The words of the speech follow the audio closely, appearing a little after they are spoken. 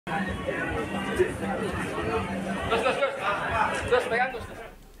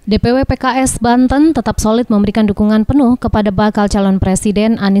DPW Pks Banten tetap solid memberikan dukungan penuh kepada bakal calon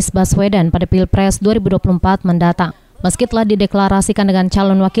presiden Anies Baswedan pada Pilpres 2024 mendatang. Meski telah dideklarasikan dengan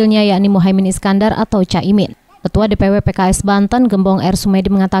calon wakilnya yakni Muhaimin Iskandar atau Caimin. Ketua DPW Pks Banten Gembong R.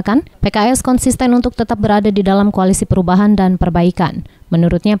 Sumedi mengatakan, PKS konsisten untuk tetap berada di dalam koalisi perubahan dan perbaikan.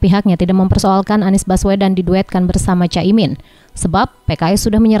 Menurutnya pihaknya tidak mempersoalkan Anies Baswedan diduetkan bersama Caimin, sebab PKS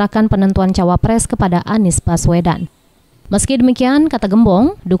sudah menyerahkan penentuan cawapres kepada Anies Baswedan. Meski demikian, kata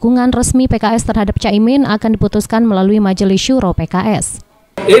Gembong, dukungan resmi PKS terhadap Caimin akan diputuskan melalui Majelis Syuro PKS.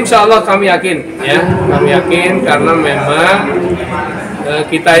 Insya Allah kami yakin, ya, kami yakin karena memang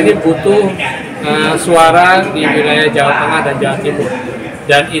kita ini butuh suara di wilayah Jawa Tengah dan Jawa Timur,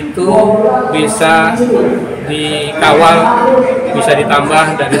 dan itu bisa dikawal, bisa ditambah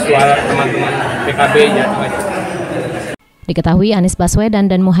dari suara teman-teman PKB Jawa Tengah. Diketahui Anies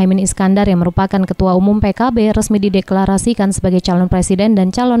Baswedan dan Muhaimin Iskandar yang merupakan Ketua Umum PKB resmi dideklarasikan sebagai calon presiden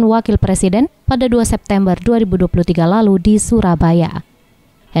dan calon wakil presiden pada 2 September 2023 lalu di Surabaya.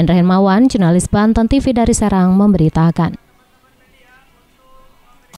 Hendra Hermawan, jurnalis Banten TV dari Serang, memberitakan.